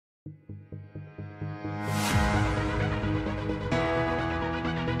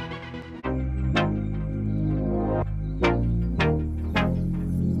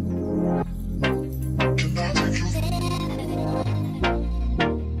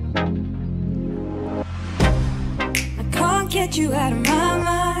Get you out of my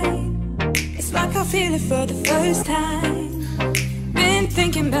mind. It's like I feel it for the first time. Been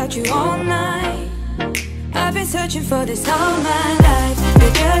thinking about you all night. I've been searching for this all my life.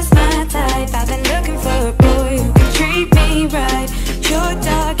 You're just my type. I've been looking for a boy who can treat me right. Your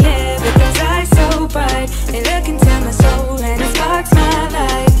dark hair with those eyes so bright. They look into my soul and it sparks my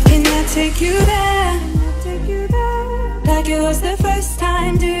life. Can I take you there? Like it was the first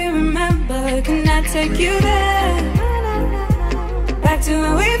time, do you remember? Can I take you there? Back to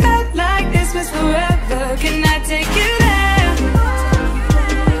when we felt like this was forever. Can I take you there?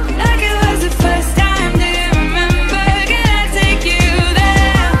 Like it was the first time, do you remember? Can I take you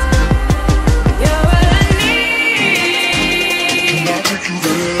there? You're what I need. Can I take you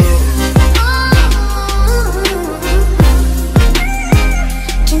there?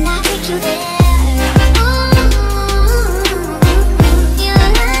 Can I take you there?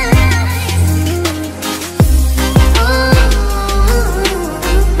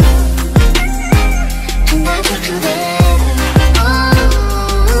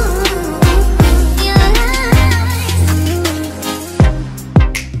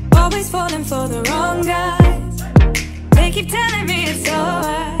 For the wrong guys, they keep telling me it's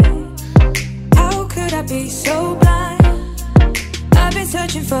alright. How could I be so blind? I've been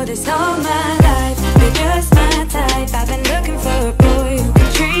searching for this all my life. You're just my type. I've been looking for a boy who can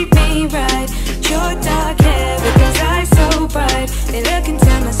treat me right. Your dark hair with those eyes so bright. They look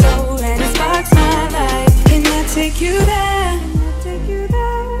into my soul and it sparks my life. Can I take you there?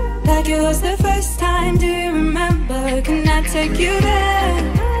 Like it was the first time, do you remember? Can I take you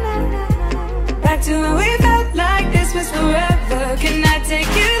there? Back to when we felt like this was forever. Can I take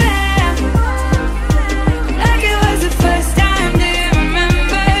you there? Like it was the first time, do you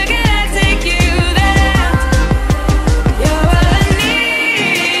remember? Can I take you there? You're what I need.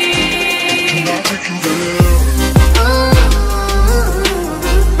 Can I take you there?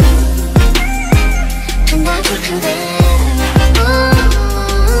 Can I take you there?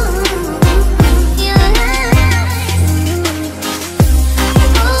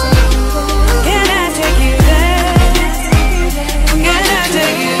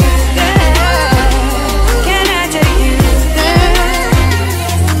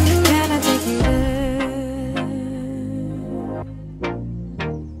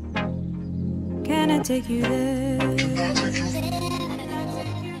 Take you there.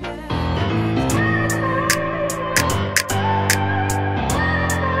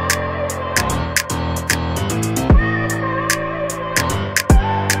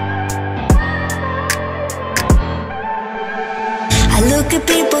 I look at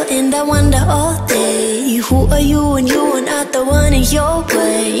people and I wonder all day, who are you and you are not the one in your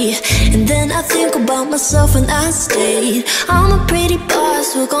way. And then I think about myself and I stayed. I'm a pretty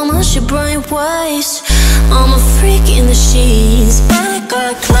boss with almost your brain waves. I'm a freak in the sheets, but I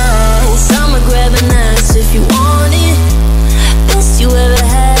got class. I'ma grab an ass if you want it. Best you ever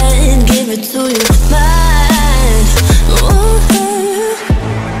had, give it to you, man. Ooh.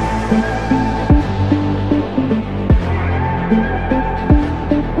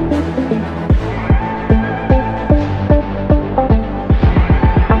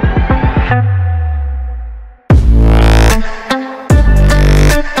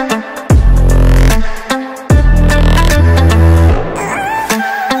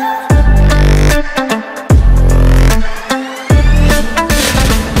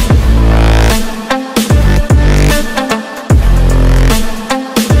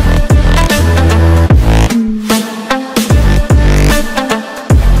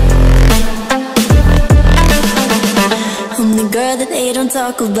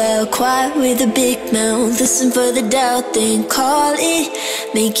 Talk about quiet with a big mouth. Listen for the doubt, then call it.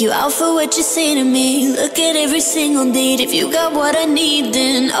 Make you out for what you say to me. Look at every single date. If you got what I need,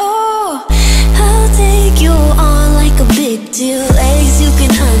 then oh, I'll take you on like a big deal. Legs you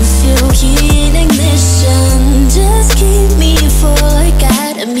can unseal, key in ignition. Just keep me full like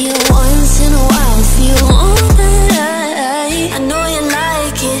at a meal. Once in a while, feel alright. I know you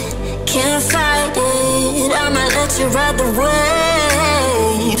like it, can't fight it. I'ma let you ride the wave.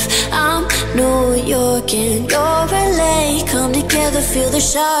 I'm New York and you're LA. Come together, feel the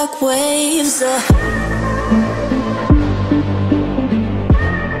shock waves.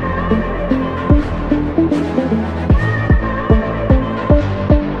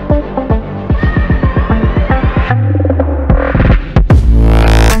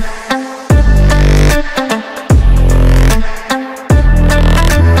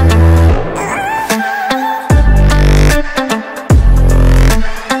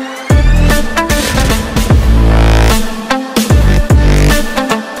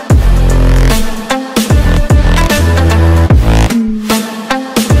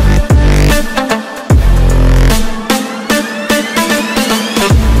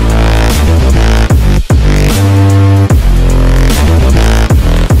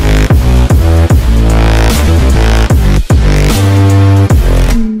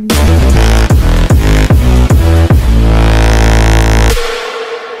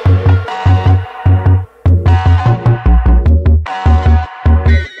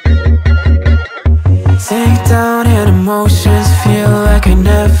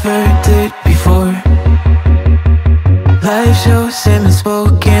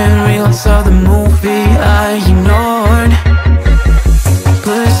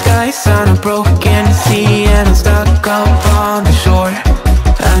 lights on a broken sea, and I'm stuck up on the shore.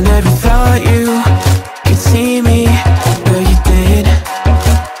 I never thought you could see me, but you did.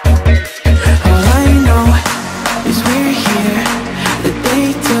 All I know is we're here, that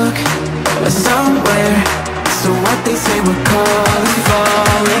they took us somewhere. So what they say we're calling,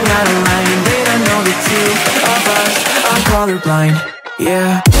 falling out of line. They don't know the two of us are colorblind,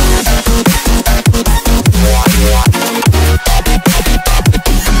 yeah.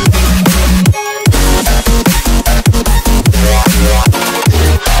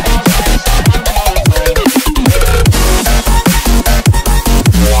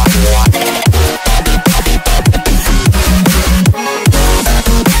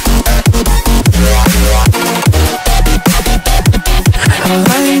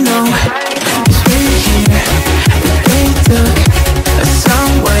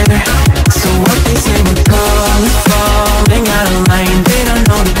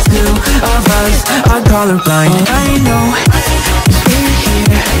 Colorblind. All I know is we're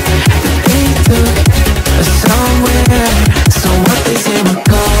here, that they took us somewhere. So what they say we're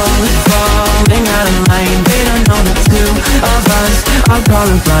calling, falling out of line. They don't know the two of us are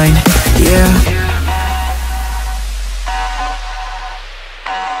colorblind, yeah.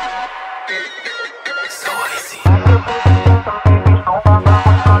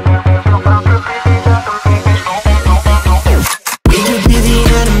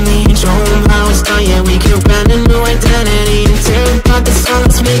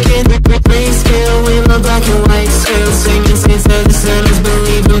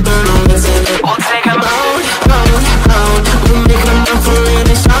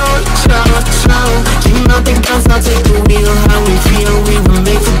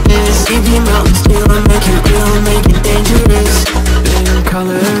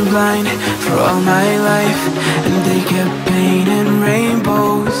 Colorblind for all my life, and they kept painting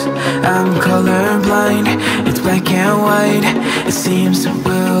rainbows. I'm colorblind, it's black and white. It seems it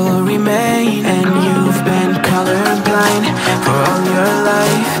will remain. And you've been colorblind for all your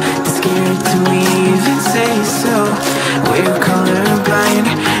life, too scared to even say so. We're colorblind,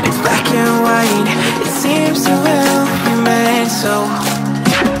 it's black and white. It seems it will remain so.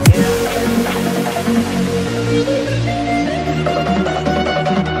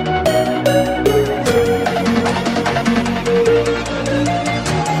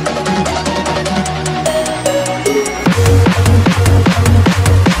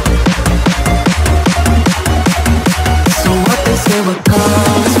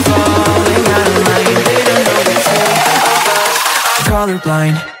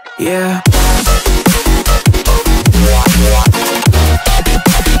 Colorblind, yeah.